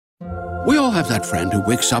We all have that friend who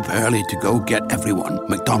wakes up early to go get everyone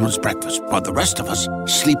McDonald's breakfast, while the rest of us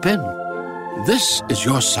sleep in. This is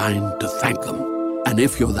your sign to thank them. And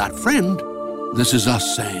if you're that friend, this is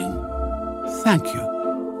us saying thank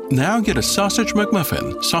you. Now get a sausage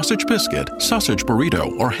McMuffin, sausage biscuit, sausage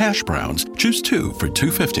burrito, or hash browns. Choose 2 for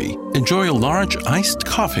 $2.50. Enjoy a large iced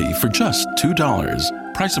coffee for just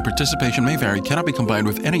 $2. Price and participation may vary. Cannot be combined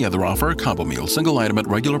with any other offer or combo meal. Single item at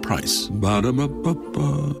regular price.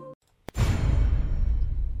 Ba-da-ba-ba-ba.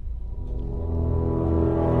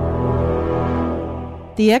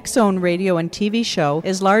 The X-Zone radio and TV show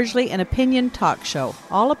is largely an opinion talk show.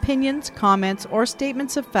 All opinions, comments, or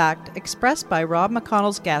statements of fact expressed by Rob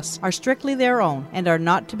McConnell's guests are strictly their own and are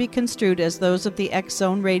not to be construed as those of the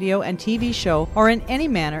X-Zone radio and TV show or in any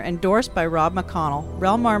manner endorsed by Rob McConnell,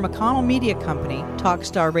 Relmar McConnell Media Company,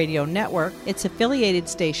 Talkstar Radio Network, its affiliated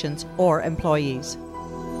stations, or employees.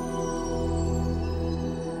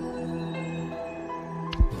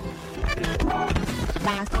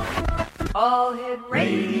 All Hit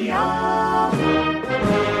Radio.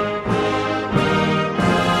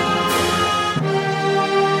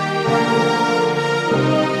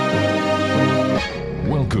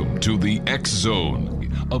 Welcome to the X Zone,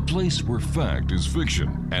 a place where fact is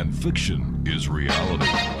fiction and fiction is reality.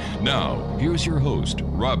 Now, here's your host,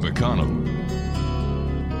 Rob McConnell.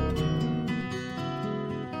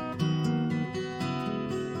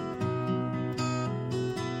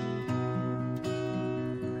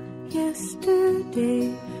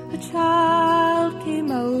 Yesterday, a child came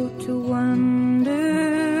out to wander,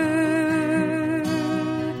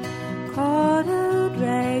 caught a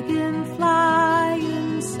dragonfly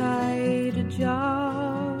inside a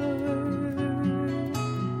jar.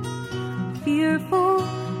 Fearful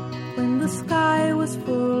when the sky was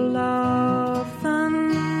full of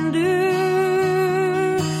thunder,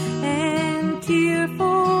 and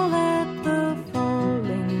tearful at the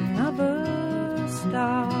falling of a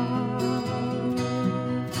star.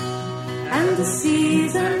 And the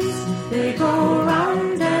seasons, they go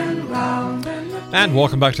round and round. And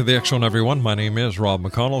welcome back to the X-Zone, everyone. My name is Rob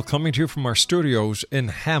McConnell, coming to you from our studios in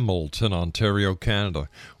Hamilton, Ontario, Canada.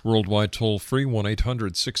 Worldwide toll-free,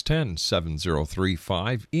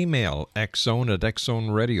 1-800-610-7035. Email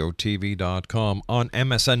xzone@xzoneradiotv.com. On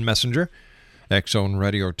MSN Messenger,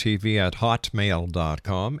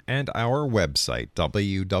 xzoneradiotv@hotmail.com. And our website,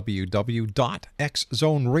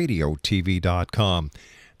 www.xzoneradiotv.com.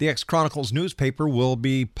 The X Chronicles newspaper will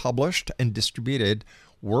be published and distributed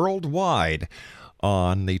worldwide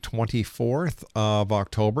on the 24th of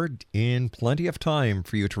October, in plenty of time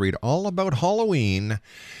for you to read all about Halloween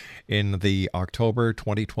in the October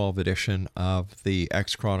 2012 edition of the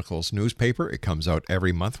X Chronicles newspaper. It comes out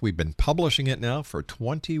every month. We've been publishing it now for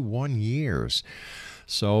 21 years.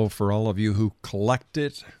 So for all of you who collect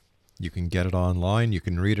it, you can get it online, you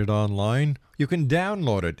can read it online, you can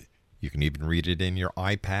download it. You can even read it in your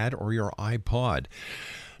iPad or your iPod.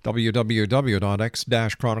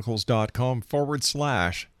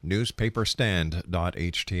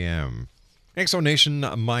 www.x-chronicles.com/newspaperstand.htm.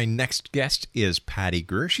 Exonation, my next guest is Patty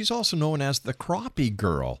GREER. She's also known as the Crappie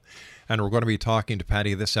Girl. And we're going to be talking to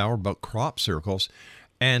Patty this hour about crop circles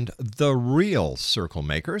and the real circle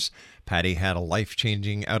makers. Patty had a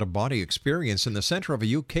life-changing out-of-body experience in the center of a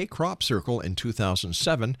UK crop circle in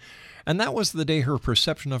 2007, and that was the day her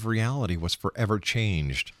perception of reality was forever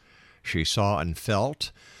changed. She saw and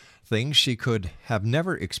felt things she could have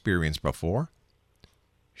never experienced before.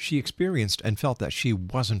 She experienced and felt that she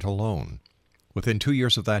wasn't alone. Within 2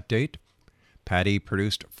 years of that date, Patty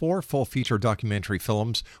produced 4 full-feature documentary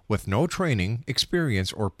films with no training,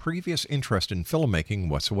 experience, or previous interest in filmmaking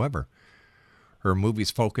whatsoever. Her movies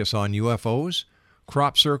focus on UFOs,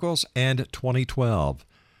 crop circles, and 2012.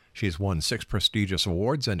 She's won 6 prestigious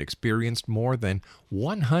awards and experienced more than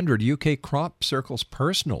 100 UK crop circles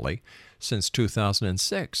personally since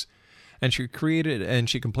 2006. And she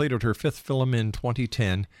completed her 5th film in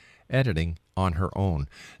 2010, editing on her own.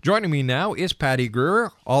 Joining me now is Patty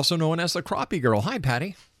GREER, also known as the Crappie Girl. Hi,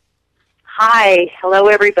 Patty. Hi. Hello,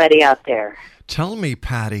 everybody out there. Tell me,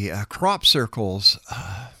 Patty, crop circles,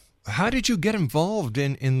 how did you get involved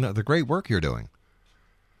in the great work you're doing?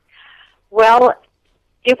 Well,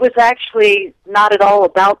 it was actually not at all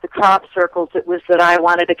about the crop circles. It was that I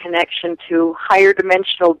wanted a connection to higher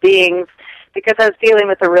dimensional beings because I was dealing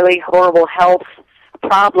with a really horrible health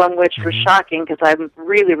problem, which was shocking because I'm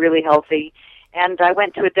really, really healthy. And I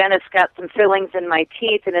went to a dentist, got some fillings in my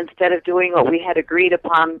teeth, and instead of doing what we had agreed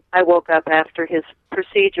upon, I woke up after his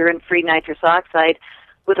procedure in free nitrous oxide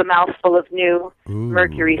with a mouthful of new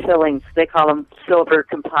mercury fillings. They call them silver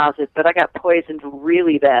composite, but I got poisoned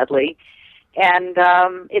really badly. And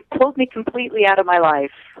it pulled me completely out of my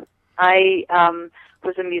life. I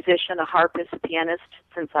was a musician, a harpist, pianist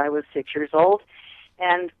since I was 6 years old,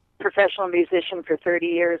 and professional musician for 30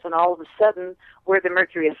 years, and all of a sudden, where the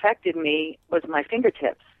mercury affected me was my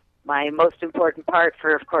fingertips, my most important part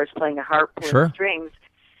for, of course, playing a harp with strings.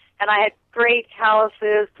 And I had great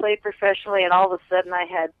calluses, played professionally, and all of a sudden I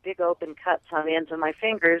had big open cuts on the ends of my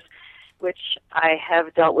fingers, which I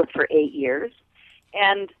have dealt with for 8 years.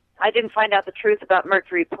 And I didn't find out the truth about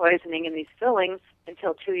mercury poisoning in these fillings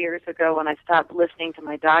until 2 years ago when I stopped listening to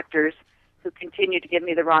my doctors, who continued to give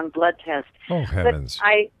me the wrong blood test. Oh, heavens. But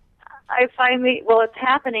I finally, well, it's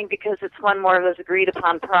happening because it's one more of those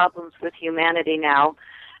agreed-upon problems with humanity now.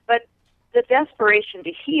 But the desperation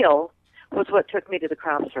to heal was what took me to the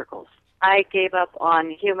crop circles. I gave up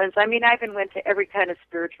on humans. I mean, I even went to every kind of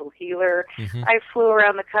spiritual healer. Mm-hmm. I flew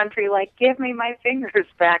around the country like, give me my fingers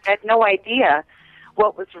back. I had no idea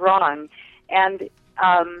what was wrong. And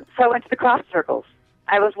so I went to the crop circles.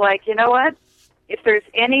 I was like, you know what? If there's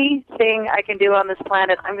anything I can do on this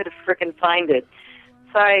planet, I'm going to frickin' find it.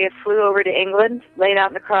 So I flew over to England, laid out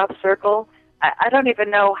in the crop circle. I don't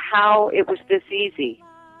even know how it was this easy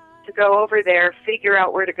to go over there, figure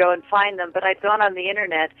out where to go and find them. But I'd gone on the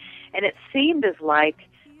internet, and it seemed as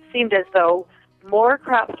though more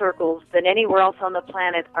crop circles than anywhere else on the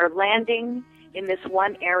planet are landing in this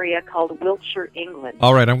one area called Wiltshire, England.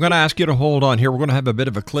 All right, I'm going to ask you to hold on here. We're going to have a bit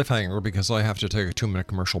of a cliffhanger because I have to take a 2-minute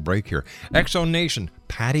commercial break here. X-Zone Nation,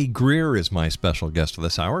 Patty GREER is my special guest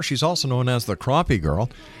this hour. She's also known as the Crappie Girl.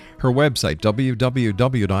 Her website,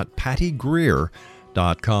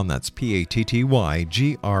 www.pattygreer.com. That's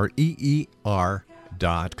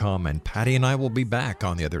PATTYGREER.com. And Patty and I will be back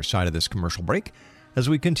on the other side of this commercial break as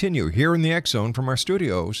we continue here in the X-Zone from our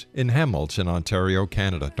studios in Hamilton, Ontario,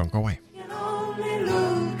 Canada. Don't go away.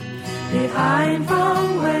 Behind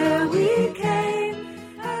from where we came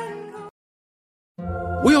and go.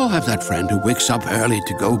 We all have that friend who wakes up early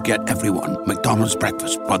to go get everyone McDonald's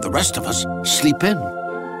breakfast while the rest of us sleep in.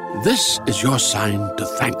 This is your sign to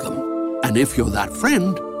thank them. And if you're that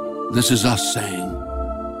friend, this is us saying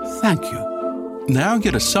thank you. Now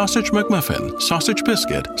get a sausage McMuffin, sausage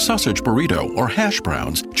biscuit, sausage burrito, or hash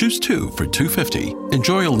browns. Choose 2 for $2.50.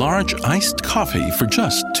 Enjoy a large iced coffee for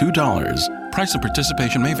just $2. Price and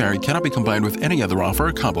participation may vary. Cannot be combined with any other offer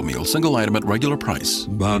or combo meal. Single item at regular price.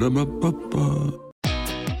 Ba-da-ba-ba-ba.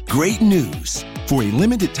 Great news! For a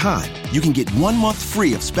limited time, you can get 1 month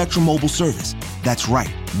free of Spectrum Mobile service. That's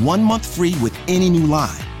right, 1 month free with any new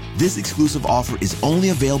line. This exclusive offer is only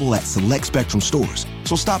available at select Spectrum stores,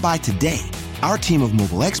 so stop by today. Our team of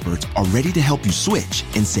mobile experts are ready to help you switch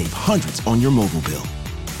and save hundreds on your mobile bill.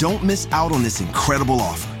 Don't miss out on this incredible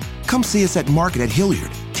offer. Come see us at Market at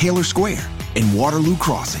Hilliard, Taylor Square, and Waterloo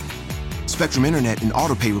Crossing. Spectrum Internet and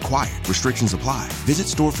autopay required. Restrictions apply. Visit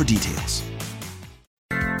store for details.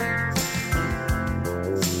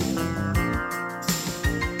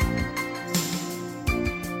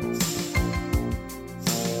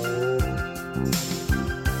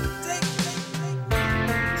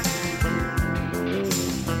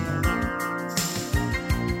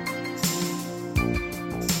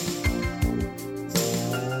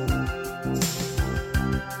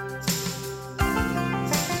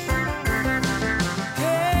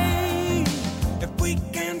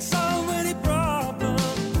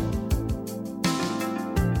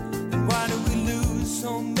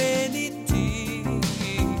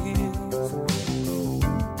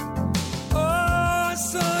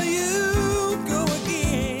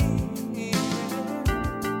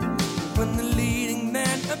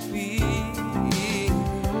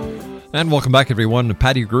 And welcome back, everyone.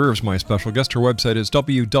 Patty GREER is my special guest. Her website is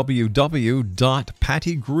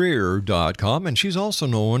www.pattygreer.com, and she's also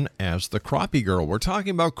known as the Crappie Girl. We're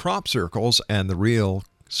talking about crop circles and the real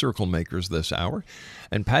circle makers this hour.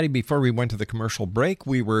 And Patty, before we went to the commercial break,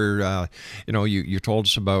 we were, you told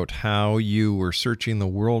us about how you were searching the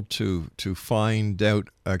world to find out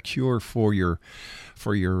a cure for the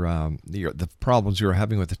problems you were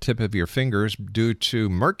having with the tip of your fingers due to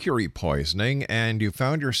mercury poisoning, and you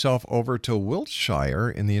found yourself over to Wiltshire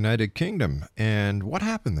in the United Kingdom. And what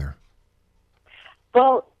happened there?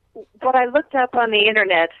 Well, what I looked up on the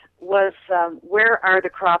internet was where are the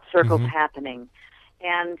crop circles happening?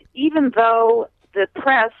 And even though the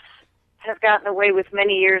press have gotten away with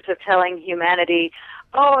many years of telling humanity,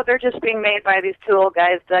 oh, they're just being made by these two old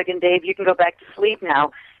guys, Doug and Dave, you can go back to sleep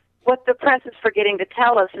now. What the press is forgetting to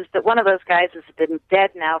tell us is that one of those guys has been dead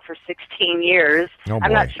now for 16 years. Oh,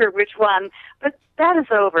 I'm not sure which one, but that is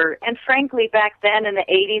over. And frankly, back then in the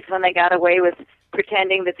 80s when they got away with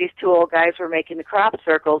pretending that these two old guys were making the crop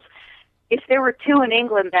circles, if there were 2 in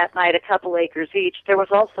England that night, a couple acres each, there was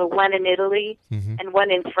also 1 in Italy and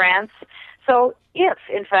 1 in France. So if,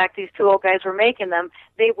 in fact, these 2 old guys were making them,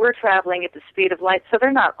 they were traveling at the speed of light. So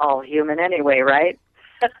they're not all human anyway, right?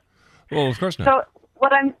 Well, of course not. So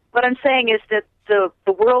what I'm saying is that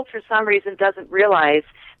the world, for some reason, doesn't realize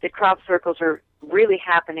that crop circles are really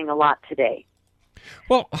happening a lot today.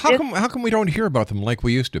 Well, how come we don't hear about them like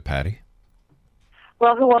we used to, Patty?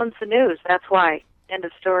 Well, who owns the news? That's why. End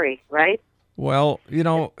of story, right? Well, you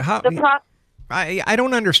know, I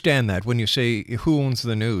don't understand that when you say who owns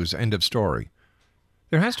the news, end of story.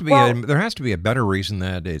 There has to be a better reason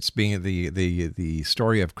that it's being the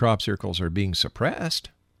story of crop circles are being suppressed.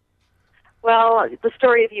 Well, the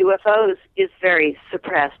story of UFOs is very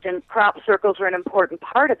suppressed, and crop circles are an important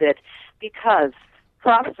part of it because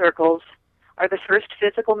crop circles are the first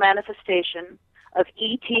physical manifestation of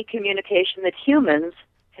ET communication that humans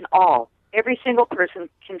can every single person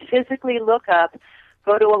can physically look up,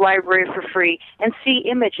 go to a library for free, and see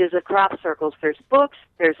images of crop circles. There's books,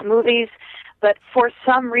 there's movies, but for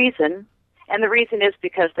some reason, and the reason is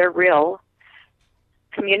because they're real,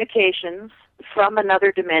 communications from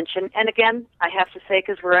another dimension. And again, I have to say,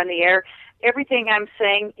 because we're on the air, everything I'm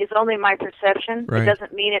saying is only my perception. Right. It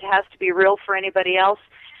doesn't mean it has to be real for anybody else.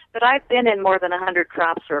 But I've been in more than 100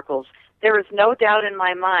 crop circles. There is no doubt in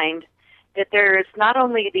my mind that there is not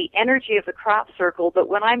only the energy of the crop circle, but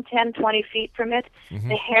when I'm 10, 20 feet from it,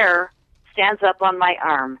 the hair stands up on my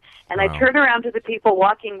arm. And I turn around to the people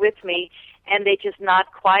walking with me, and they just nod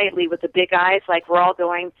quietly with the big eyes like we're all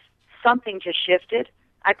going, something just shifted.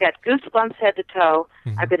 I've got goosebumps head to toe.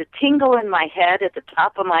 I've got a tingle in my head, at the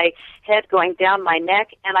top of my head going down my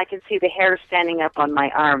neck, and I can see the hair standing up on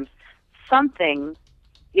my arms. Something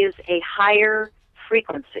is a higher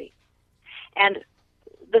frequency. And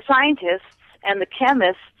the scientists and the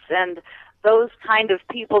chemists and those kind of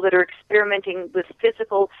people that are experimenting with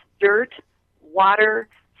physical dirt, water,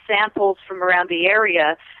 samples from around the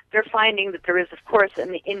area, they're finding that there is, of course,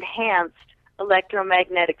 an enhanced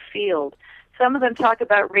electromagnetic field. Some of them talk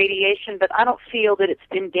about radiation, but I don't feel that it's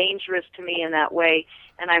been dangerous to me in that way,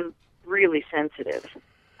 and I'm really sensitive.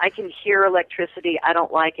 I can hear electricity. I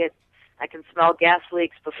don't like it. I can smell gas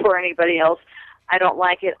leaks before anybody else. I don't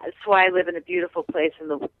like it. That's why I live in a beautiful place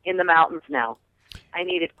in the mountains now. I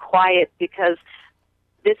need it quiet because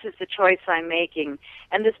this is the choice I'm making.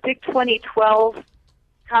 And this big 2012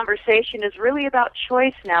 conversation is really about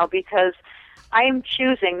choice now because I am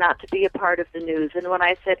choosing not to be a part of the news. And when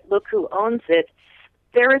I said, look who owns it,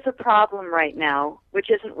 there is a problem right now, which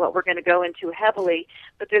isn't what we're going to go into heavily,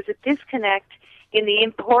 but there's a disconnect in the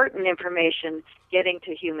important information getting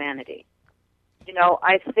to humanity. You know,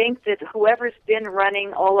 I think that whoever's been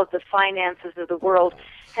running all of the finances of the world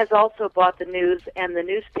has also bought the news and the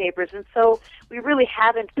newspapers, and so we really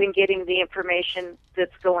haven't been getting the information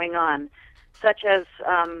that's going on, such as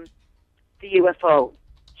the UFO,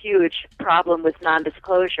 huge problem with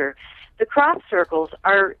non-disclosure. The crop circles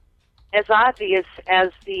are as obvious as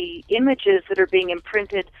the images that are being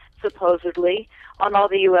imprinted, supposedly, on all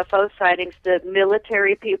the UFO sightings. The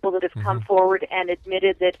military people that have come forward and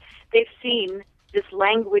admitted that they've seen this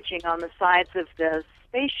languaging on the sides of the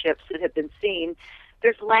spaceships that have been seen.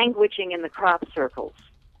 There's languaging in the crop circles.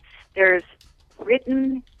 There's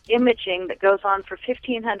written imaging that goes on for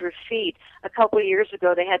 1,500 feet. A couple of years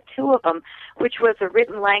ago, they had 2 of them, which was a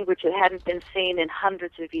written language that hadn't been seen in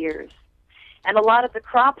hundreds of years. And a lot of the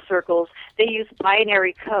crop circles, they use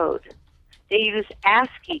binary code. They use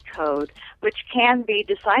ASCII code, which can be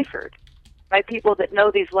deciphered by people that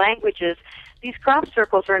know these languages. These crop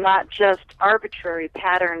circles are not just arbitrary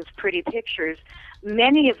patterns, pretty pictures.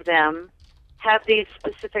 Many of them have these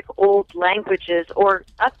specific old languages or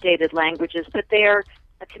updated languages, but they are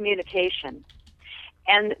a communication.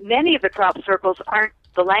 And many of the crop circles aren't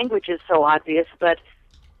the languages so obvious, but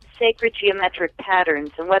sacred geometric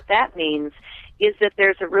patterns. And what that means is that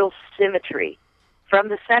there's a real symmetry from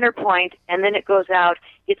the center point, and then it goes out.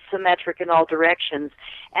 It's symmetric in all directions.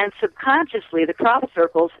 And subconsciously, the crop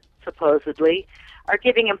circles, supposedly, are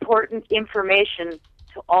giving important information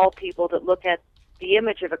to all people that look at the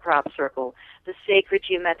image of a crop circle, the sacred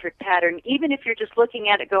geometric pattern, even if you're just looking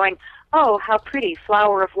at it going, oh, how pretty,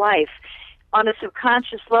 flower of life. On a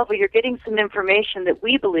subconscious level, you're getting some information that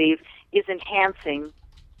we believe is enhancing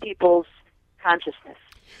people's consciousness.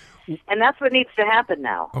 And that's what needs to happen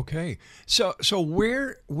now. Okay. So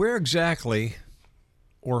where exactly,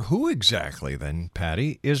 or who exactly then,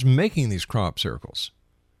 Patty, is making these crop circles?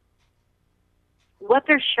 What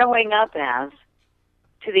they're showing up as,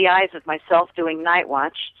 to the eyes of myself doing night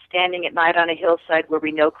watch, standing at night on a hillside where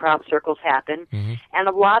we know crop circles happen, and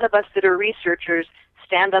a lot of us that are researchers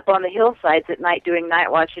stand up on the hillsides at night doing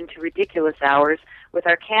night watch into ridiculous hours with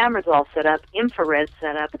our cameras all set up, infrared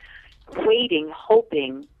set up, waiting,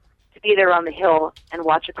 hoping to be there on the hill and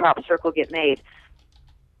watch a crop circle get made.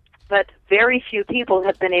 But very few people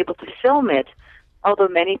have been able to film it, although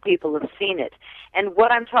many people have seen it. And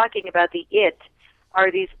what I'm talking about, the it,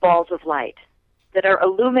 are these balls of light that are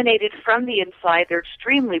illuminated from the inside. They're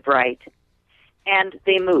extremely bright, and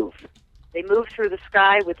they move. They move through the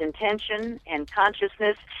sky with intention and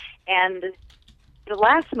consciousness. And the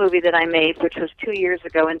last movie that I made, which was 2 years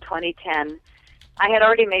ago in 2010, I had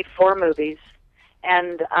already made 4 movies,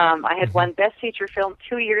 and I had won Best Feature Film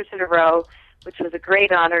 2 years in a row, which was a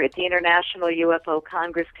great honor at the International UFO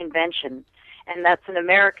Congress Convention. And that's an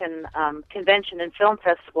American convention and film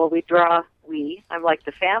festival. I'm like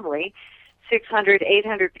the family, 600,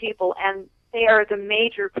 800 people, and they are the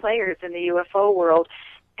major players in the UFO world.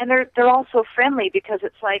 And they're also friendly because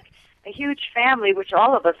it's like a huge family, which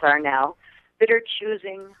all of us are now, that are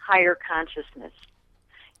choosing higher consciousness.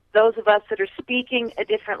 Those of us that are speaking a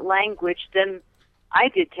different language than I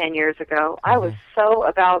did 10 years ago. I was so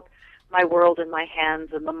about my world in my hands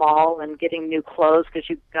and the mall and getting new clothes because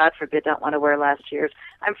you, God forbid, don't want to wear last year's.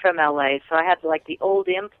 I'm from L.A., so I had like the old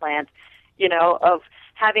implant, of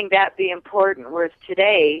having that be important, whereas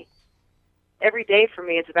today, every day for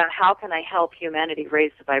me is about how can I help humanity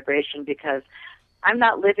raise the vibration, because I'm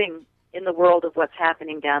not living in the world of what's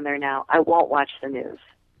happening down there now. I won't watch the news.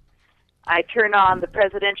 I turn on the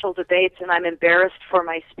presidential debates and I'm embarrassed for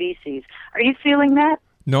my species. Are you feeling that?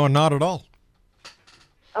 No, not at all.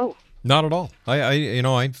 Oh. Not at all.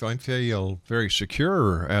 I feel very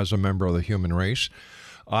secure as a member of the human race.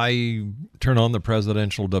 I turn on the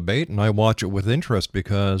presidential debate and I watch it with interest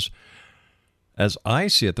because, as I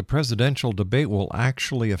see it, the presidential debate will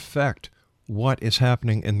actually affect what is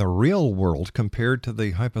happening in the real world compared to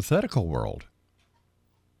the hypothetical world.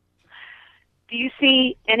 Do you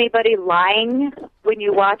see anybody lying when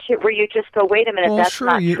you watch it where you just go, wait a minute, that's sure.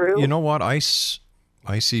 not true? You know what? I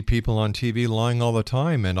see people on TV lying all the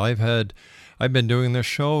time, and I've been doing this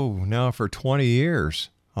show now for 20 years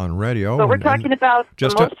on radio. But we're talking about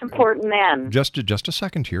the most important man. Just a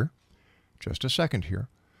second here.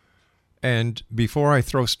 And before I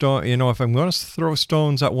throw stone, if I'm going to throw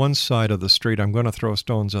stones at one side of the street, I'm going to throw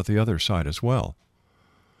stones at the other side as well.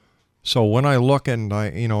 So when I look and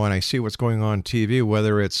I see what's going on TV,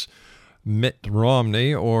 whether it's Mitt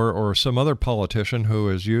Romney or some other politician who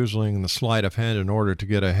is using the sleight of hand in order to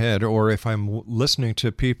get ahead, or if I'm listening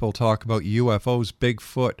to people talk about UFOs,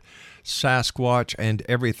 Bigfoot, Sasquatch, and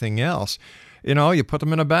everything else, you put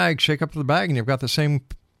them in a bag, shake up the bag, and you've got the same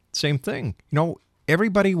thing.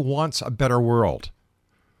 Everybody wants a better world,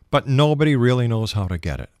 but nobody really knows how to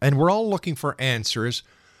get it. And we're all looking for answers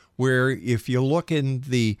where if you look in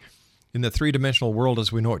the three-dimensional world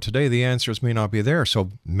as we know it today, the answers may not be there.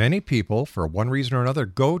 So many people, for one reason or another,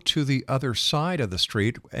 go to the other side of the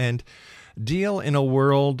street and deal in a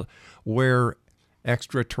world where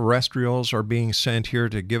extraterrestrials are being sent here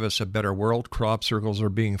to give us a better world. Crop circles are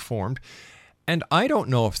being formed. And I don't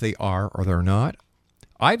know if they are or they're not.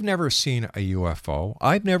 I've never seen a UFO.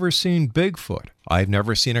 I've never seen Bigfoot. I've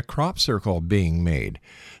never seen a crop circle being made.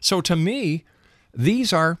 So to me,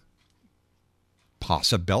 these are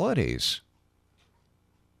possibilities.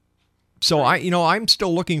 So I'm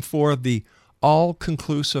still looking for the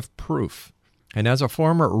all-conclusive proof. And as a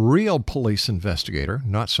former real police investigator,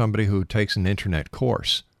 not somebody who takes an internet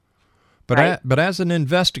course, but as an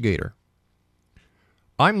investigator,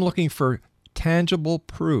 I'm looking for tangible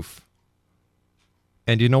proof.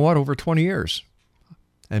 And you know what? Over 20 years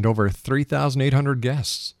and over 3,800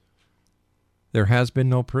 guests, there has been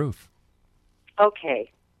no proof.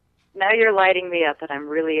 Okay. Now you're lighting me up, and I'm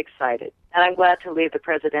really excited. And I'm glad to leave the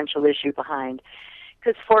presidential issue behind.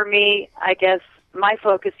 Because for me, I guess my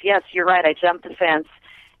focus, yes, you're right, I jumped the fence.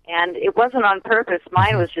 And it wasn't on purpose.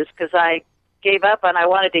 Mine was just because I gave up and I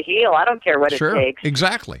wanted to heal. I don't care what it takes.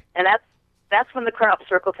 Exactly. And that's when the crop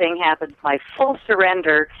circle thing happened, my full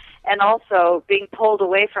surrender, and also being pulled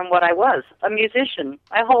away from what I was, a musician.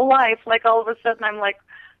 My whole life, like all of a sudden I'm like,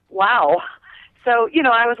 wow. So,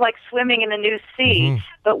 I was like swimming in a new sea. Mm-hmm.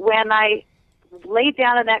 But when I laid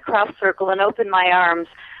down in that crop circle and opened my arms,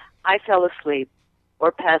 I fell asleep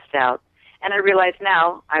or passed out. And I realized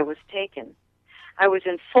now I was taken. I was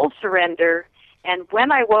in full surrender. And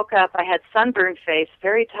when I woke up, I had sunburned face,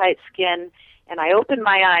 very tight skin, and I opened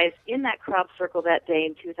my eyes in that crop circle that day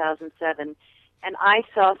in 2007, and I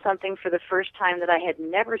saw something for the first time that I had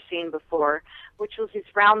never seen before, which was these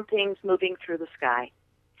round things moving through the sky.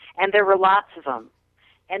 And there were lots of them.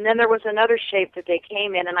 And then there was another shape that they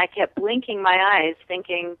came in, and I kept blinking my eyes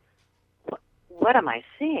thinking, what am I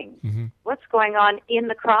seeing? Mm-hmm. What's going on in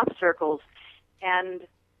the crop circles? And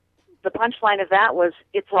the punchline of that was,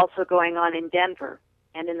 it's also going on in Denver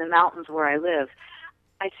and in the mountains where I live.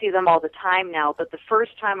 I see them all the time now, but the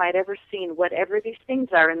first time I'd ever seen whatever these things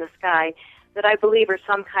are in the sky that I believe are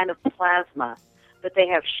some kind of plasma, but they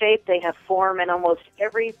have shape, they have form, and almost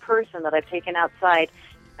every person that I've taken outside,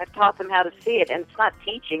 I've taught them how to see it. And it's not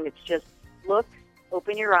teaching, it's just look,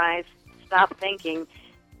 open your eyes, stop thinking,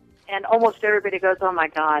 and almost everybody goes, oh my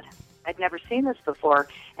God, I'd never seen this before.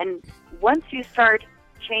 And once you start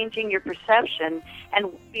changing your perception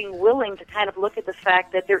and being willing to kind of look at the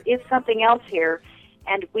fact that there is something else here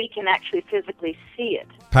and we can actually physically see it.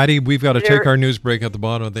 Patty, we've got to take our news break at the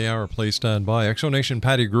bottom of the hour. Please stand by. Exonation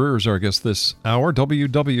Patty Greer is our guest this hour.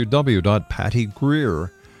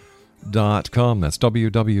 www.pattygreer.com. That's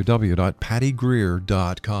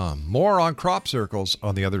www.pattygreer.com. More on crop circles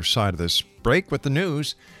on the other side of this break with the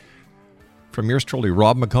news from yours truly,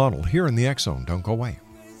 Rob McConnell, here in the X Zone. Don't go away.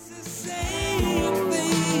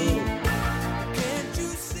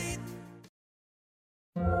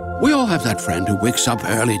 We all have that friend who wakes up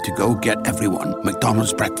early to go get everyone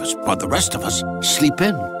McDonald's breakfast, while the rest of us sleep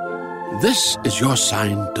in. This is your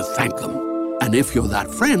sign to thank them. And if you're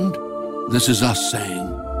that friend, this is us saying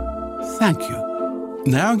thank you.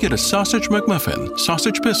 Now get a sausage McMuffin,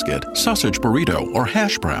 sausage biscuit, sausage burrito, or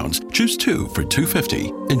hash browns. Choose 2 for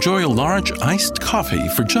 $2.50. Enjoy a large iced coffee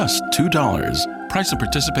for just $2. Price and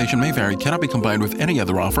participation may vary. Cannot be combined with any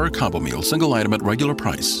other offer or combo meal. Single item at regular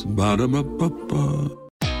price. Ba-da-ba-ba-ba.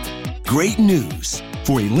 Great news!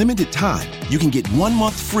 For a limited time, you can get 1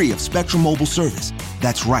 month free of Spectrum Mobile service.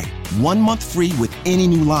 That's right, 1 month free with any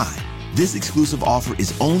new line. This exclusive offer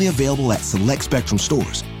is only available at select Spectrum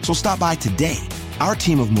stores, so stop by today. Our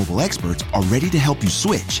team of mobile experts are ready to help you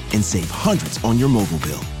switch and save hundreds on your mobile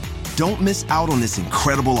bill. Don't miss out on this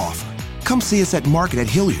incredible offer. Come see us at Market at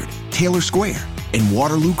Hilliard, Taylor Square, and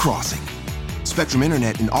Waterloo Crossing. Spectrum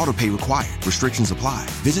Internet and autopay required. Restrictions apply.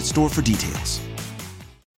 Visit store for details.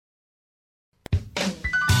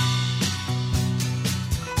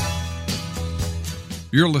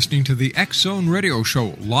 You're listening to the X Zone Radio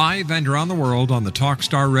Show, live and around the world on the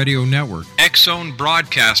Talkstar Radio Network, X Zone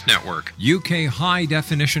Broadcast Network, UK High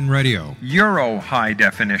Definition Radio, Euro High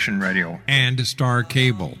Definition Radio, and Star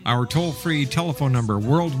Cable. Our toll-free telephone number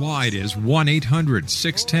worldwide is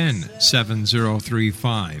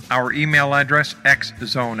 1-800-610-7035. Our email address,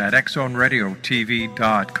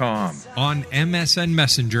 xzone@xzoneradiotv.com. On MSN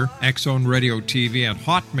Messenger,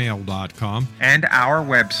 xzoneradiotv@hotmail.com, and our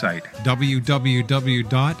website, www.xzoneradiotv.com.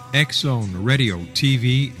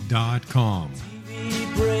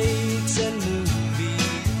 Breaks and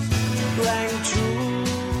movies rang true.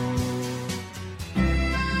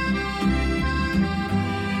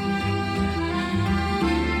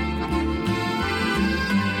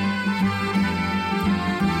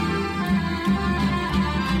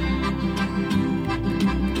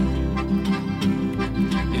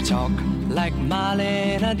 You talk like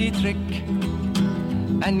Marlene Dietrich,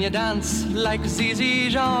 and you dance like Zizi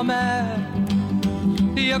Jeanmaire.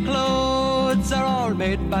 Your clothes are all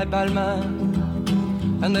made by Balmain,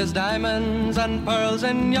 and there's diamonds and pearls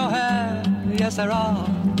in your hair. Yes, there are.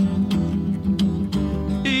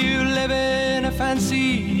 You live in a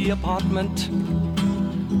fancy apartment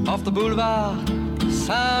off the Boulevard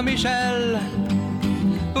Saint-Michel,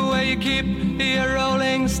 where you keep your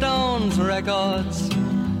Rolling Stones records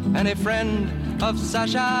and a friend of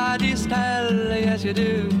Sacha Distel. Yes, you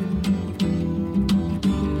do.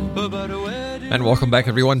 And welcome back,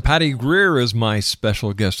 everyone. Patty Greer is my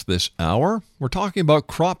special guest this hour. We're talking about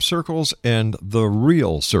crop circles and the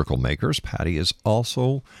real circle makers. Patty is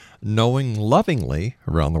also known lovingly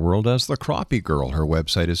around the world as the Crappie Girl. Her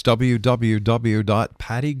website is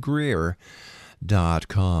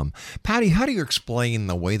www.pattygreer.com. Patty, how do you explain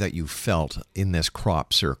the way that you felt in this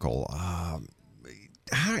crop circle?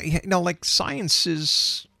 Like science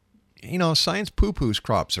is, science poo-poos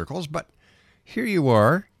crop circles, but here you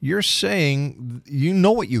are, you're saying you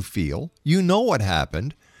know what you feel, you know what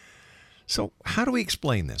happened. So how do we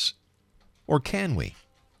explain this? Or can we?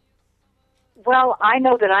 Well, I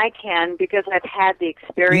know that I can because I've had the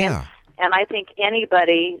experience, Yeah. and I think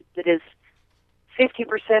anybody that is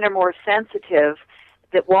 50% or more sensitive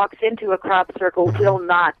that walks into a crop circle will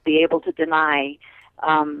not be able to deny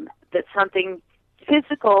that something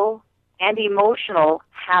physical and emotional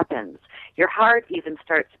happens. Your heart even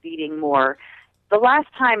starts beating more. The last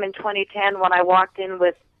time in 2010 when I walked in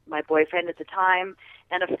with my boyfriend at the time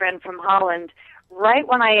and a friend from Holland. Right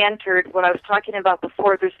when I entered, what I was talking about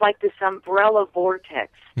before, there's like this umbrella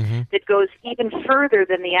vortex that goes even further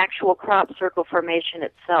than the actual crop circle formation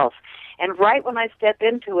itself. And right when I step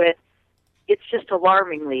into it, it's just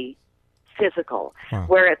alarmingly physical,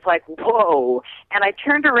 where it's like, whoa. And I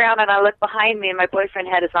turned around and I looked behind me, and my boyfriend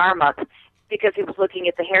had his arm up because he was looking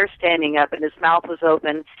at the hair standing up, and his mouth was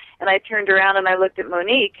open. And I turned around and I looked at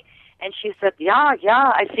Monique, and she said, yeah,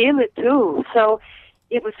 I feel it too. So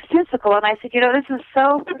it was physical, and I said, this is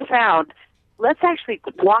so profound. Let's actually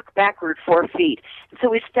walk backward 4 feet. And so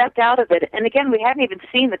we stepped out of it, and again, we hadn't even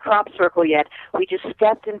seen the crop circle yet. We just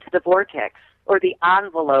stepped into the vortex, or the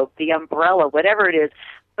envelope, the umbrella, whatever it is.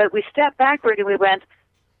 But we stepped backward, and we went,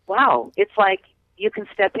 wow, it's like you can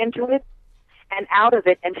step into it and out of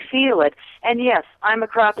it and feel it. And yes, I'm a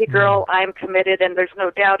crappie girl, I'm committed, and there's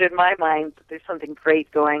no doubt in my mind that there's something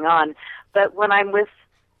great going on. But when I'm with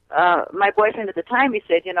my boyfriend at the time, he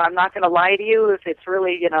said, I'm not going to lie to you if it's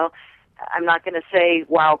really, I'm not going to say,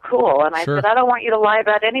 wow, cool. And I said, I don't want you to lie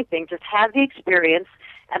about anything. Just have the experience,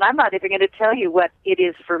 and I'm not even going to tell you what it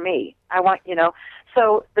is for me. I want,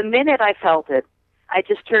 So the minute I felt it, I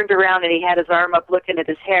just turned around, and he had his arm up looking at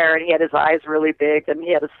his hair, and he had his eyes really big, and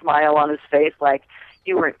he had a smile on his face like,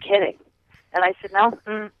 you weren't kidding. And I said, no.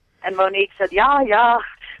 And Monique said, yeah.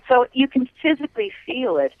 So you can physically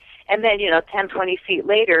feel it. And then, 10, 20 feet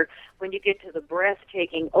later, when you get to the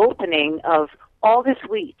breathtaking opening of all this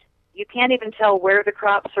wheat, you can't even tell where the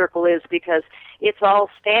crop circle is because it's all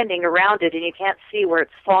standing around it, and you can't see where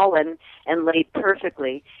it's fallen and laid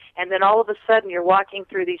perfectly. And then all of a sudden, you're walking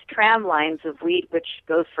through these tram lines of wheat, which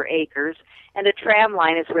goes for acres, and a tram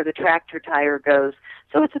line is where the tractor tire goes.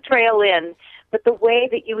 So it's a trail in, but the way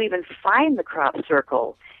that you even find the crop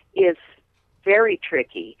circle is very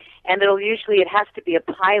tricky, and it has to be a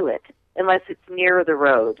pilot unless it's near the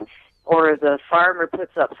road, or the farmer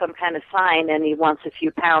puts up some kind of sign and he wants a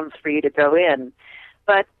few pounds for you to go in.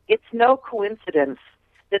 But it's no coincidence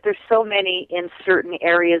that there's so many in certain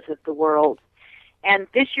areas of the world. And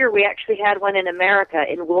this year we actually had one in America,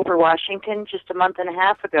 in Wilbur, Washington, just a month and a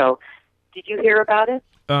half ago. Did you hear about it?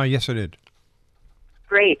 Yes, I did.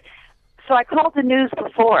 Great. So I called the news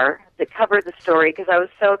before that covered the story because I was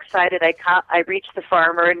so excited. I reached the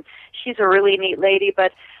farmer, and she's a really neat lady,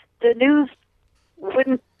 but the news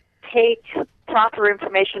wouldn't take proper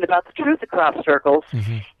information about the truth of crop circles.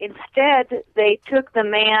 Instead, they took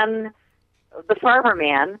the farmer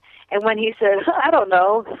man, and when he said, I don't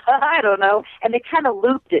know, and they kind of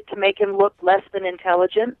looped it to make him look less than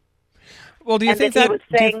intelligent. Well, do you think that that? he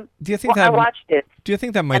was saying, do you think that? I watched it. Do you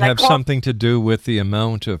think that might have something to do with the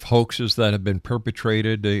amount of hoaxes that have been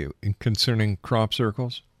perpetrated concerning crop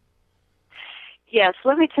circles? Yes,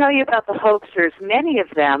 let me tell you about the hoaxers. Many of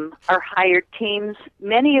them are hired teams.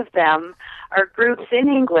 Many of them are groups in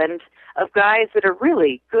England of guys that are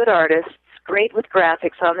really good artists, great with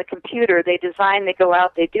graphics on the computer. They design, they go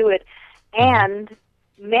out, they do it. And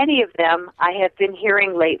many of them I have been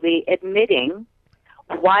hearing lately admitting,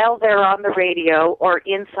 while they're on the radio or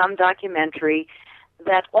in some documentary,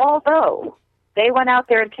 that although they went out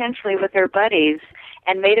there intentionally with their buddies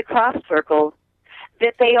and made a crop circle,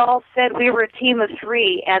 that they all said we were a team of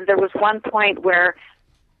 3, and there was one point where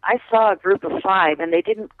I saw a group of 5, and they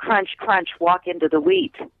didn't crunch, walk into the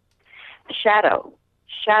wheat. Shadow,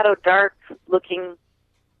 dark-looking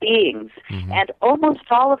beings. And almost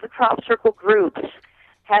all of the crop circle groups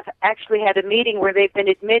have actually had a meeting where they've been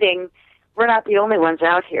admitting we're not the only ones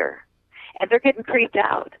out here. And they're getting creeped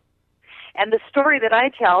out. And the story that I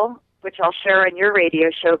tell, which I'll share on your radio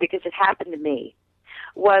show because it happened to me,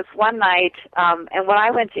 was one night, and when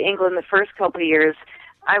I went to England the first couple of years,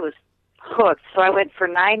 I was hooked. So I went for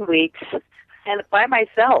 9 weeks and by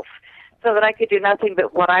myself so that I could do nothing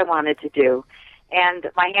but what I wanted to do. And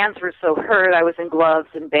my hands were so hurt, I was in gloves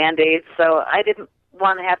and Band-Aids, so I didn't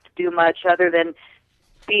want to have to do much other than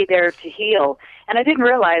be there to heal. And I didn't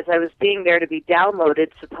realize I was being there to be downloaded,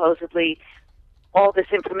 supposedly, all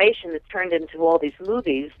this information that turned into all these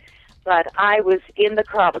movies. But I was in the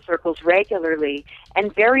crop circles regularly,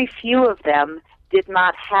 and very few of them did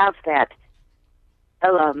not have that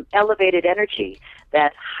elevated energy,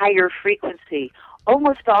 that higher frequency.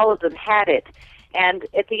 Almost all of them had it. And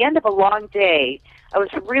at the end of a long day, I was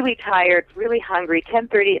really tired, really hungry.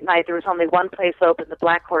 10:30 at night, there was only one place open, the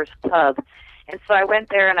Black Horse Pub. And so I went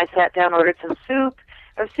there and I sat down, ordered some soup.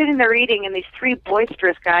 I was sitting there eating, and these 3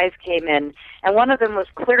 boisterous guys came in, and one of them was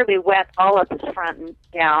clearly wet all up his front and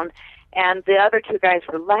down, and the other 2 guys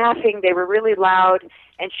were laughing. They were really loud,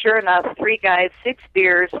 and sure enough, 3 guys, 6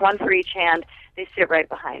 beers, 1 for each hand. They sit right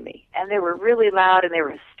behind me, and they were really loud, and they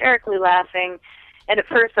were hysterically laughing, And at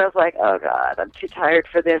first I was like, oh, God, I'm too tired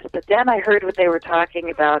for this. But then I heard what they were talking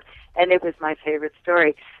about, and it was my favorite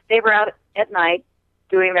story. They were out at night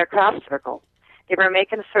doing their crop circle. They were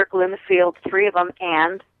making a circle in the field, 3 of them,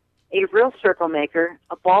 and a real circle maker,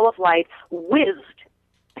 a ball of light, whizzed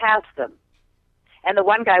past them. And the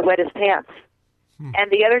one guy wet his pants.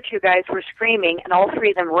 And the other 2 guys were screaming, and all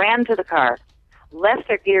 3 of them ran to the car, left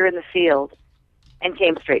their gear in the field, and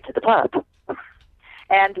came straight to the pub.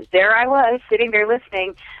 And there I was, sitting there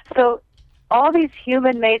listening. So all these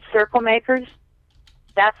human-made circle makers,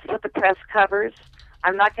 that's what the press covers.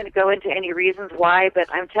 I'm not going to go into any reasons why, but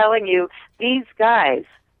I'm telling you, these guys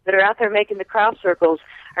that are out there making the crop circles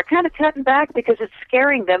are kind of cutting back because it's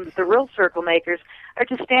scaring them. The real circle makers are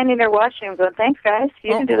just standing there watching them going, thanks, guys,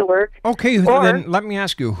 you can do the work. Okay, then let me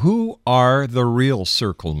ask you, who are the real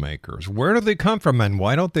circle makers? Where do they come from, and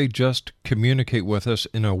why don't they just communicate with us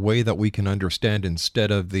in a way that we can understand instead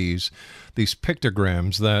of these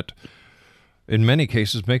pictograms that in many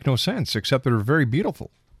cases make no sense, except they're very beautiful?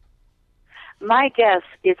 My guess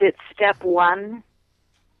is it's step 1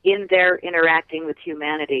 in their interacting with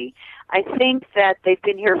humanity. I think that they've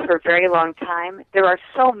been here for a very long time. There are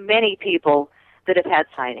so many people that have had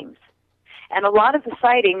sightings. And a lot of the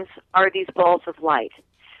sightings are these balls of light.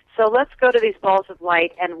 So let's go to these balls of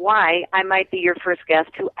light and why I might be your first guest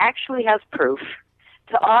who actually has proof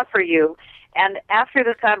to offer you. And after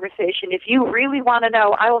this conversation, if you really want to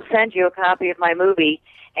know, I will send you a copy of my movie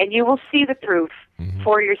and you will see the proof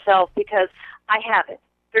for yourself because I have it.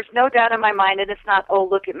 There's no doubt in my mind, and it's not, oh,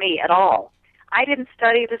 look at me at all. I didn't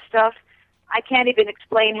study this stuff. I can't even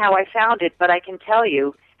explain how I found it, but I can tell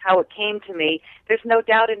you how it came to me. There's no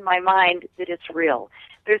doubt in my mind that it's real.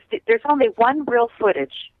 There's only one real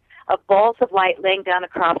footage of balls of light laying down a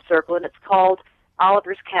crop circle, and it's called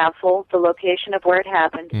Oliver's Castle, the location of where it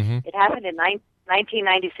happened. It happened in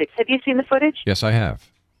 1996. Have you seen the footage? Yes, I have.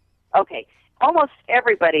 Okay. Almost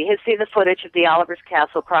everybody has seen the footage of the Oliver's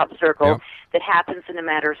Castle crop circle that happens in a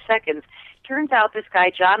matter of seconds. Turns out this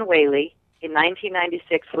guy, John Whaley, in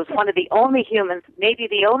 1996, was one of the only humans, maybe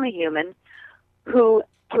the only human, who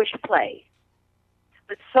pushed play.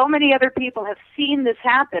 But so many other people have seen this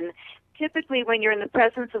happen. Typically, when you're in the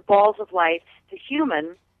presence of balls of light, the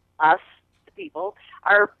human, us, the people,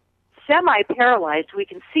 are semi-paralyzed. We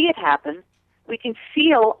can see it happen. We can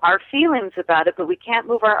feel our feelings about it, but we can't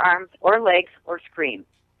move our arms or legs or scream.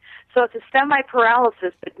 So it's a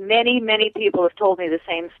semi-paralysis, but many, many people have told me the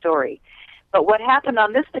same story. But what happened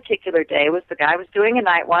on this particular day was the guy was doing a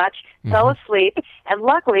night watch, fell asleep, and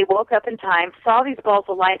luckily woke up in time, saw these balls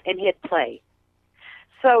of light, and hit play.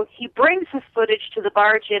 So he brings this footage to the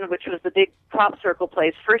Barge Inn, which was the big crop circle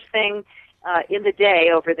place, first thing in the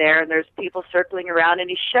day over there, and there's people circling around, and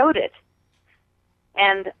he showed it.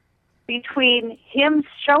 And between him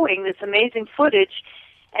showing this amazing footage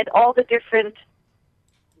and all the different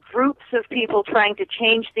groups of people trying to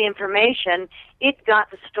change the information, it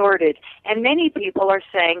got distorted. And many people are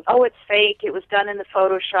saying, oh, it's fake, it was done in the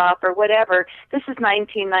Photoshop or whatever. This is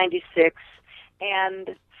 1996.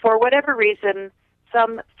 And for whatever reason,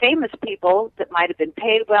 some famous people that might have been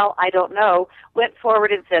paid well, I don't know, went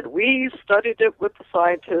forward and said, we studied it with the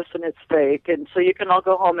scientists and it's fake, and so you can all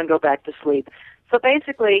go home and go back to sleep. So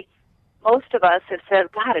basically, most of us have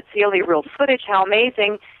said, God, it's the only real footage, how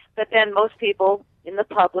amazing. But then most people in the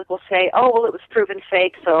public will say, oh, well, it was proven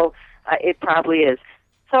fake, so it probably is.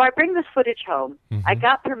 So I bring this footage home. I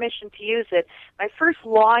got permission to use it. My first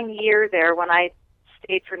long year there, when I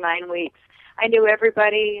stayed for 9 weeks, I knew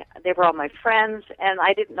everybody. They were all my friends, and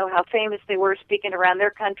I didn't know how famous they were speaking around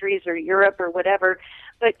their countries or Europe or whatever.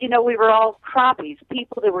 But, you know, we were all crappies,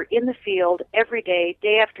 people that were in the field every day,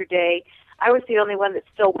 day after day. I was the only one that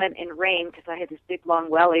still went in rain because I had these big, long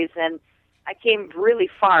wellies, and I came really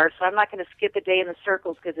far, so I'm not going to skip a day in the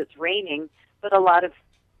circles because it's raining, but a lot of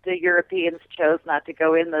the Europeans chose not to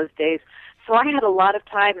go in those days. So I had a lot of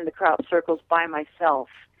time in the crop circles by myself.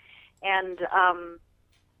 And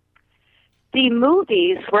the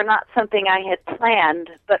movies were not something I had planned,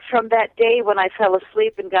 but from that day when I fell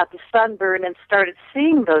asleep and got the sunburn and started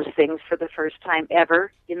seeing those things for the first time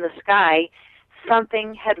ever in the sky,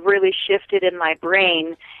 something had really shifted in my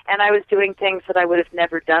brain, and I was doing things that I would have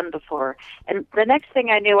never done before. And the next thing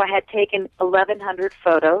I knew, I had taken 1,100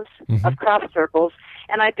 photos of crop circles,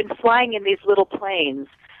 and I'd been flying in these little planes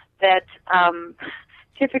that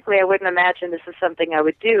typically I wouldn't imagine this is something I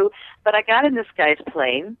would do, but I got in this guy's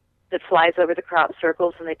plane that flies over the crop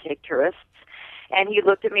circles, and they take tourists, and he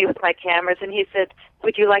looked at me with my cameras, and he said,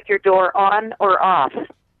 would you like your door on or off?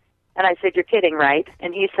 And I said, you're kidding, right?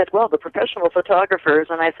 And he said, well, the professional photographers.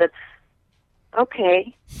 And I said,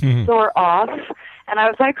 okay, door off. And I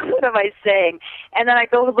was like, what am I saying? And then I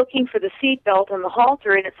go looking for the seat belt and the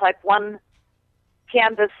halter, and it's like one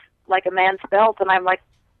canvas, like a man's belt. And I'm like,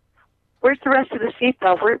 where's the rest of the seat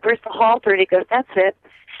belt? Where's the halter? And he goes, that's it.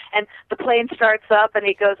 And the plane starts up, and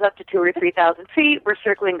it goes up to 2,000 or 3,000 feet. We're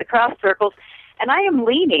circling the crop circles. And I am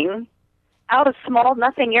leaning out of small,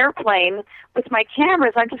 nothing airplane with my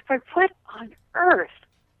cameras. I'm just going, what on earth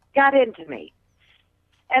got into me?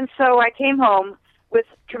 And so I came home with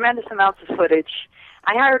tremendous amounts of footage.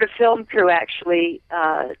 I hired a film crew, actually,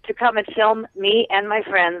 to come and film me and my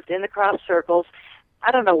friends in the crop circles.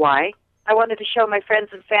 I don't know why. I wanted to show my friends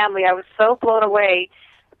and family. I was so blown away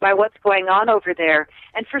by what's going on over there.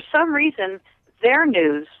 And for some reason, their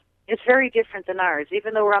news is very different than ours.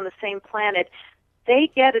 Even though we're on the same planet, they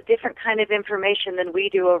get a different kind of information than we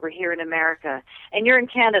do over here in America. And you're in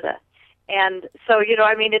Canada. And so,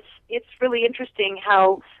 it's really interesting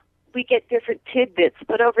how we get different tidbits.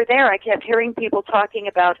 But over there, I kept hearing people talking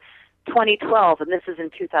about 2012, and this is in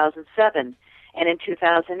 2007, and in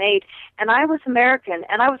 2008. And I was American,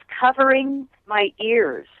 and I was covering my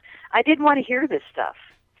ears. I didn't want to hear this stuff.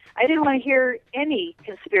 I didn't want to hear any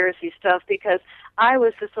conspiracy stuff because I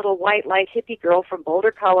was this little white light hippie girl from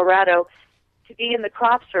Boulder, Colorado, to be in the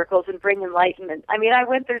crop circles and bring enlightenment. I mean, I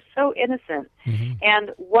went there so innocent. Mm-hmm.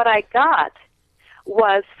 And what I got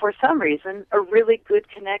was, for some reason, a really good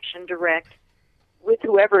connection direct with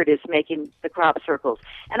whoever it is making the crop circles.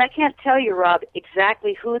 And I can't tell you, Rob,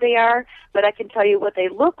 exactly who they are, but I can tell you what they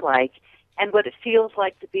look like and what it feels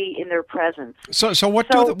like to be in their presence. So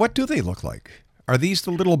what do they look like? Are these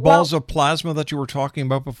the little balls of plasma that you were talking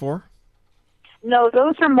about before? No,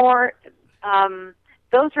 those are more...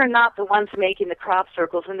 those are not the ones making the crop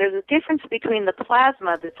circles, and there's a difference between the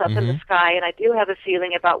plasma that's up in the sky, and I do have a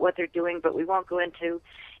feeling about what they're doing, but we won't go into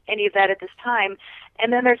any of that at this time.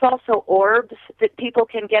 And then there's also orbs that people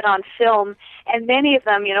can get on film, and many of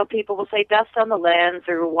them, people will say dust on the lens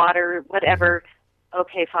or water, whatever.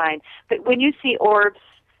 Okay, fine. But when you see orbs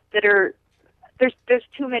that are... There's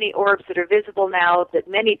too many orbs that are visible now that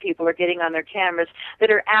many people are getting on their cameras that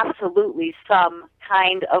are absolutely some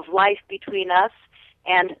kind of life between us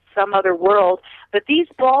and some other world. But these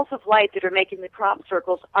balls of light that are making the crop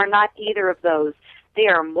circles are not either of those. They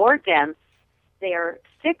are more dense, they are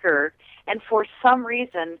thicker, and for some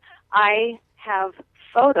reason I have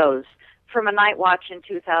photos from a night watch in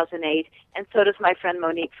 2008, and so does my friend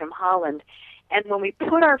Monique from Holland. And when we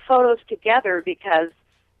put our photos together, because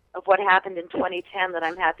of what happened in 2010, that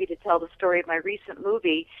I'm happy to tell the story of my recent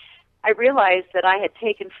movie, I realized that I had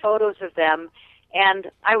taken photos of them,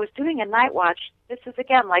 and I was doing a night watch. This is,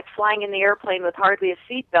 again, like flying in the airplane with hardly a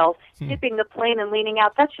seatbelt, tipping the plane and leaning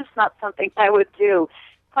out. That's just not something I would do.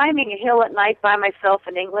 Climbing a hill at night by myself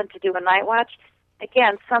in England to do a night watch,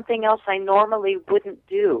 again, something else I normally wouldn't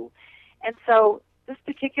do. And so this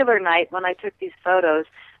particular night when I took these photos,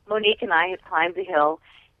 Monique and I had climbed the hill,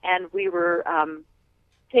 and we were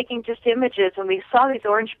taking just images, and we saw these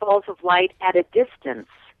orange balls of light at a distance.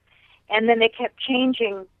 And then they kept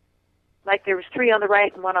changing. Like there was 3 on the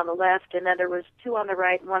right and 1 on the left, and then there was 2 on the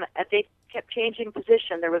right and 1. They kept changing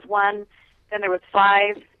position. There was 1, then there was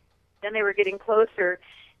 5, then they were getting closer.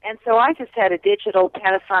 And so I just had a digital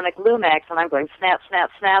Panasonic Lumax, and I'm going snap,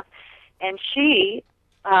 snap, snap. And she,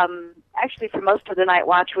 actually for most of the night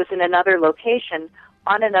watch, was in another location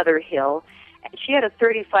on another hill. And she had a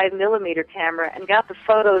 35-millimeter camera and got the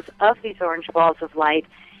photos of these orange balls of light.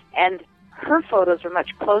 And her photos are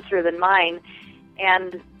much closer than mine.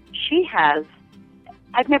 And she has,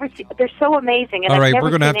 I've never seen, they're so amazing. And all right, we're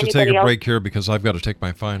going to have to take a break here because I've got to take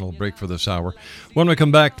my final break for this hour. When we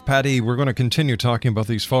come back, Patty, we're going to continue talking about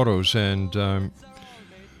these photos. And,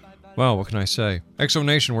 well, what can I say? Exo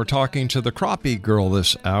Nation, we're talking to the crappie girl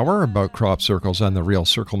this hour about crop circles and the real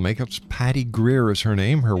circle makeups. Patty GREER is her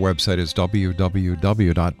name. Her website is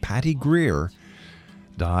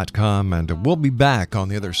www.pattygreer.com. And we'll be back on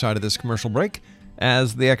the other side of this commercial break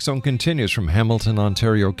as the X Zone continues from Hamilton,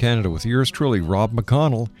 Ontario, Canada, with yours truly, Rob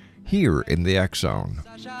McConnell, here in the X Zone.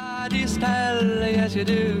 Yes, you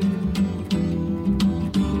do.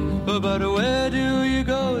 But where do you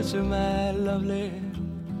go to, my lovely?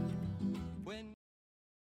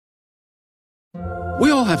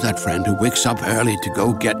 We all have that friend who wakes up early to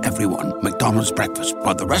go get everyone McDonald's breakfast,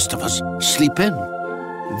 while the rest of us sleep in.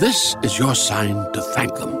 This is your sign to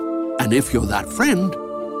thank them. And if you're that friend,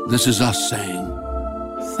 this is us saying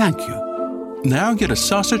thank you. Now get a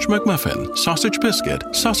sausage McMuffin, sausage biscuit,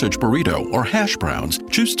 sausage burrito, or hash browns.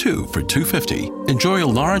 Choose 2 for $2.50. Enjoy a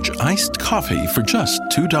large iced coffee for just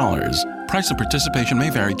 $2. Price and participation may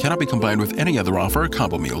vary. Cannot be combined with any other offer or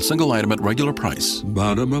combo meal. Single item at regular price.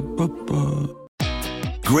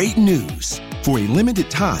 Great news. For a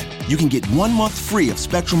limited time, you can get 1 month free of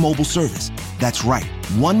Spectrum Mobile service. That's right,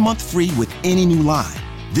 1 month free with any new line.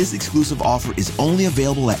 This exclusive offer is only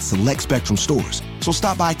available at select Spectrum stores, so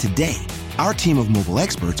stop by today. Our team of mobile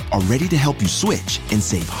experts are ready to help you switch and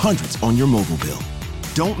save hundreds on your mobile bill.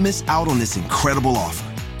 Don't miss out on this incredible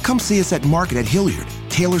offer. Come see us at Market at Hilliard,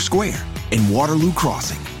 Taylor Square, and Waterloo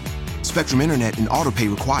Crossing. Spectrum Internet and autopay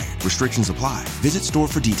required. Restrictions apply. Visit store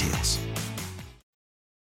for details.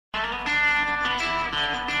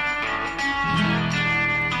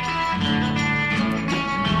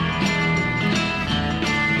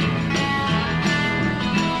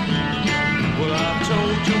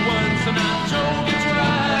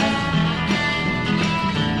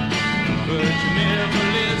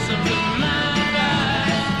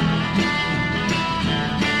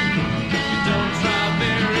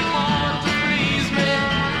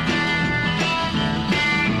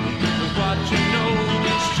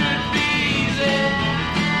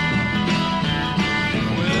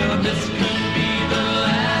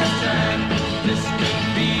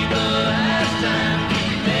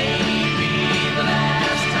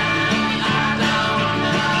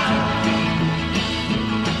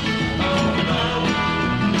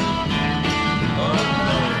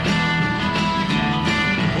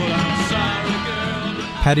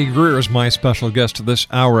 Patty GREER is my special guest this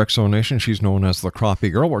hour, Exonation. She's known as the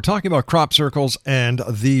Crappie Girl. We're talking about crop circles and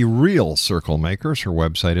the real circle makers. Her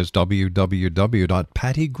website is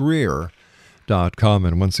www.pattygreer.com.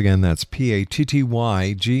 And once again, that's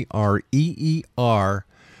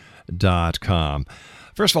PATTYGREER.com.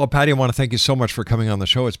 First of all, Patty, I want to thank you so much for coming on the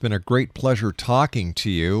show. It's been a great pleasure talking to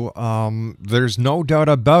you. There's no doubt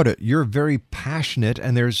about it. You're very passionate,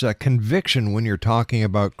 and there's a conviction when you're talking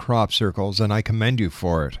about crop circles, and I commend you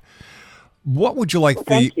for it. What would you like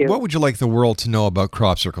What would you like the world to know about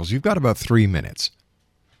crop circles? You've got about 3 minutes.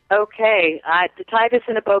 Okay, to tie this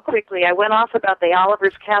in a bow quickly, I went off about the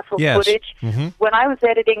Oliver's Castle footage. Mm-hmm. When I was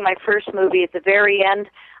editing my first movie, at the very end,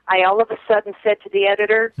 I all of a sudden said to the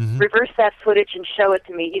editor, reverse that footage and show it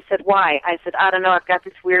to me. He said, why? I said, I don't know, I've got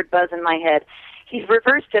this weird buzz in my head. He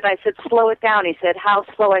reversed it. I said, slow it down. He said, how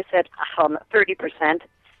slow? I said, 30%.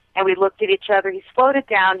 And we looked at each other. He slowed it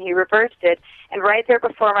down. He reversed it. And right there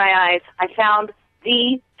before my eyes, I found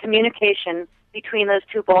the communication between those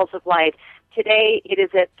two balls of light. Today, it is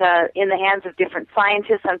in the hands of different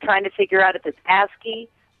scientists. I'm trying to figure out if it's ASCII,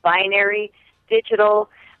 binary, digital.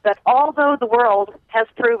 But although the world has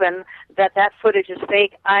proven that that footage is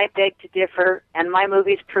fake, I beg to differ, and my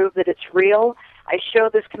movies prove that it's real. I show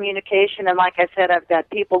this communication, and like I said, I've got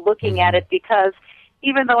people looking at it because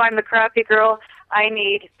even though I'm the Crappie Girl, I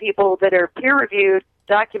need people that are peer-reviewed,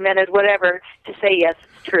 documented, whatever, to say yes,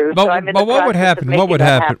 it's true. But, so I'm in but the what would happen? What would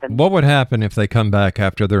happen? What would happen if they come back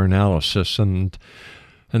after their analysis and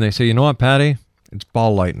they say, you know what, Patty, it's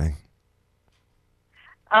ball lightning?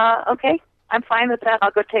 Okay. I'm fine with that.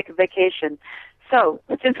 I'll go take a vacation. So,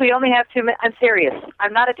 since we only have 2 minutes, I'm serious.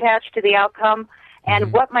 I'm not attached to the outcome.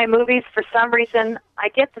 And what my movies, for some reason, I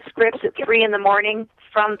get the scripts at 3 in the morning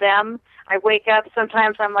from them. I wake up.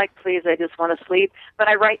 Sometimes I'm like, please, I just want to sleep. But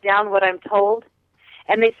I write down what I'm told.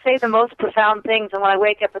 And they say the most profound things. And when I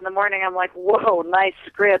wake up in the morning, I'm like, whoa, nice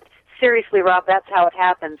script. Seriously, Rob, that's how it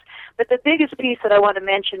happens. But the biggest piece that I want to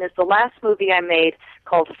mention is the last movie I made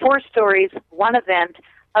called 4 Stories, One Event,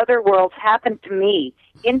 Other Worlds happened to me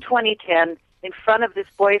in 2010 in front of this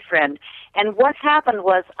boyfriend. And what happened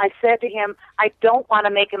was I said to him, I don't want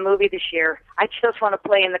to make a movie this year. I just want to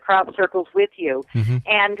play in the crop circles with you.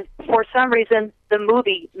 And for some reason, the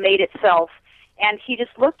movie made itself. And he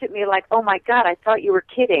just looked at me like, oh, my God, I thought you were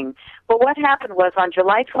kidding. But what happened was on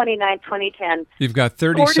July 29, 2010... You've got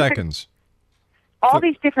 30 seconds. All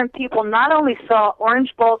these different people not only saw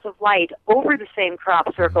orange balls of light over the same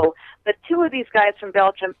crop circle, but 2 of these guys from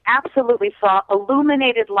Belgium absolutely saw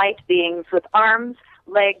illuminated light beings with arms,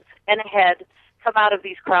 legs, and a head come out of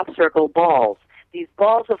these crop circle balls, these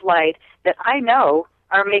balls of light that I know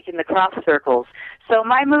are making the crop circles. So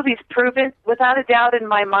my movies prove it without a doubt in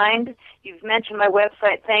my mind. You've mentioned my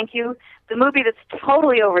website. Thank you. The movie that's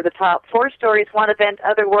totally over the top, 4 Stories, One Event,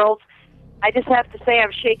 Other Worlds. I just have to say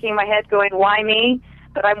I'm shaking my head going, why me?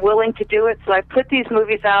 But I'm willing to do it. So I put these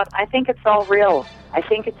movies out. I think it's all real. I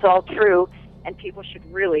think it's all true. And people should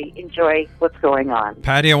really enjoy what's going on.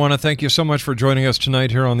 Patty, I want to thank you so much for joining us tonight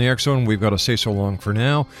here on the X-Zone. We've got to say so long for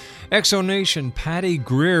now. X-Zone Patty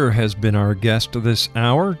GREER has been our guest this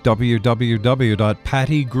hour.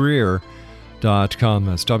 www.pattygreer.com.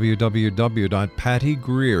 That's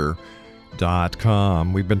www.pattygreer.com.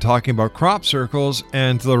 We've been talking about crop circles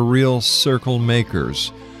and the real circle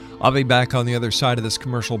makers. I'll be back on the other side of this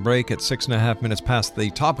commercial break at 6.5 minutes past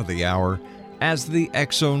the top of the hour as the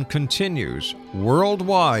X Zone continues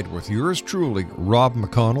worldwide with yours truly, Rob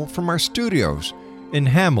McConnell, from our studios in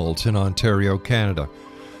Hamilton, Ontario, Canada.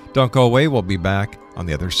 Don't go away. We'll be back on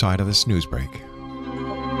the other side of this news break.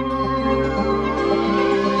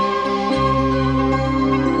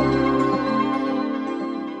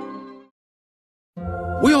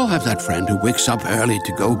 We all have that friend who wakes up early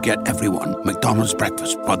to go get everyone McDonald's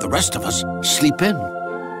breakfast while the rest of us sleep in.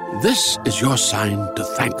 This is your sign to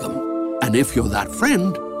thank them. And if you're that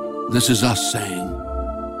friend, this is us saying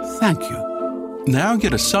thank you. Now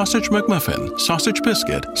get a sausage McMuffin, sausage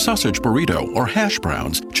biscuit, sausage burrito, or hash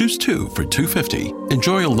browns. Choose 2 for $2.50.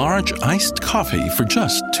 Enjoy a large iced coffee for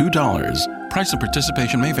just $2. Price and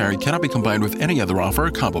participation may vary. Cannot be combined with any other offer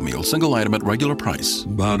or combo meal. Single item at regular price.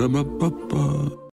 Ba-da-ba-ba-ba.